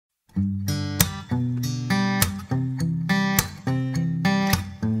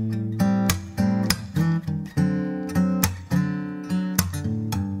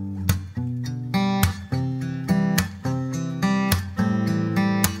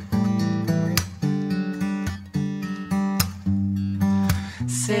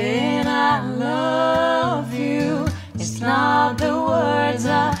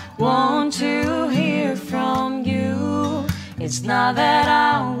It's not that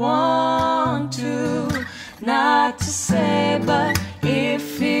I want to, not to say, but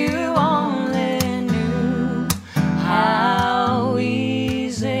if you only knew how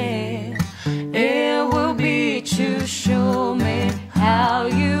easy it will be to show me how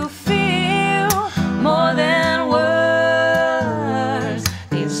you feel more than words.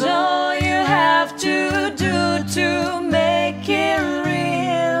 It's all you have to do to make it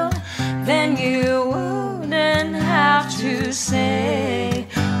real. Then you wouldn't have to say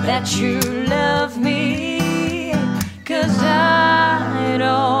that you love me, 'cause I'd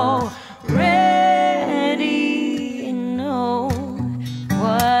already know.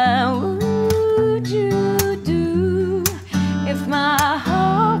 What would you do if my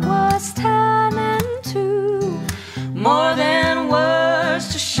heart was turning to more than words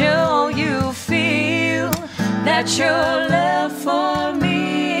to show you feel that your love for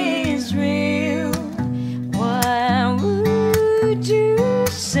me is real? What would you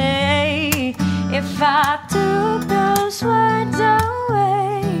say if I took those words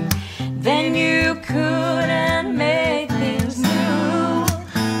away? Then you couldn't make things new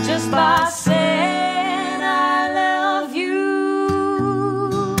just by saying I love you.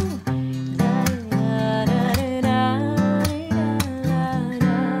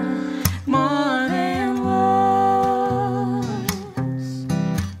 More than words.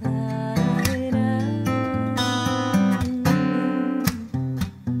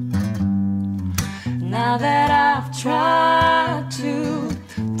 Now that I've tried to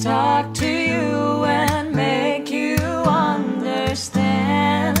talk to you and make you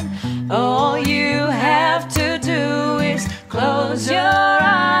understand, all you have to do is close your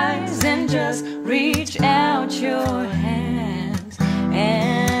eyes and just reach out your hands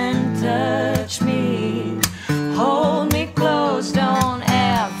and touch me. Hold me close, don't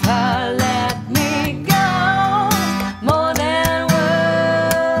ever let me go. More than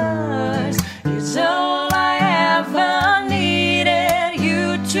words, it's all I ever needed you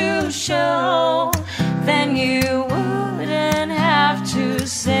to show. Then you wouldn't have to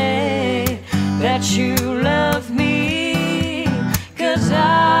say that you love me, 'cause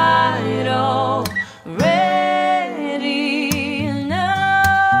I'd already know.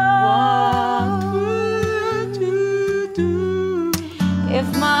 What would you do if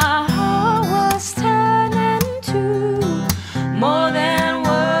my heart was turning to more than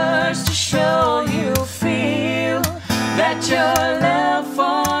words to show you feel that your love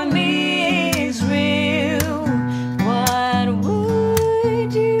for me is real? What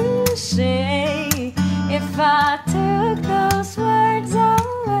would you say if I took those words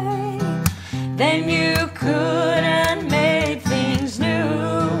away? Then you couldn't make things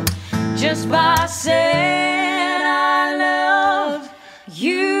new just by saying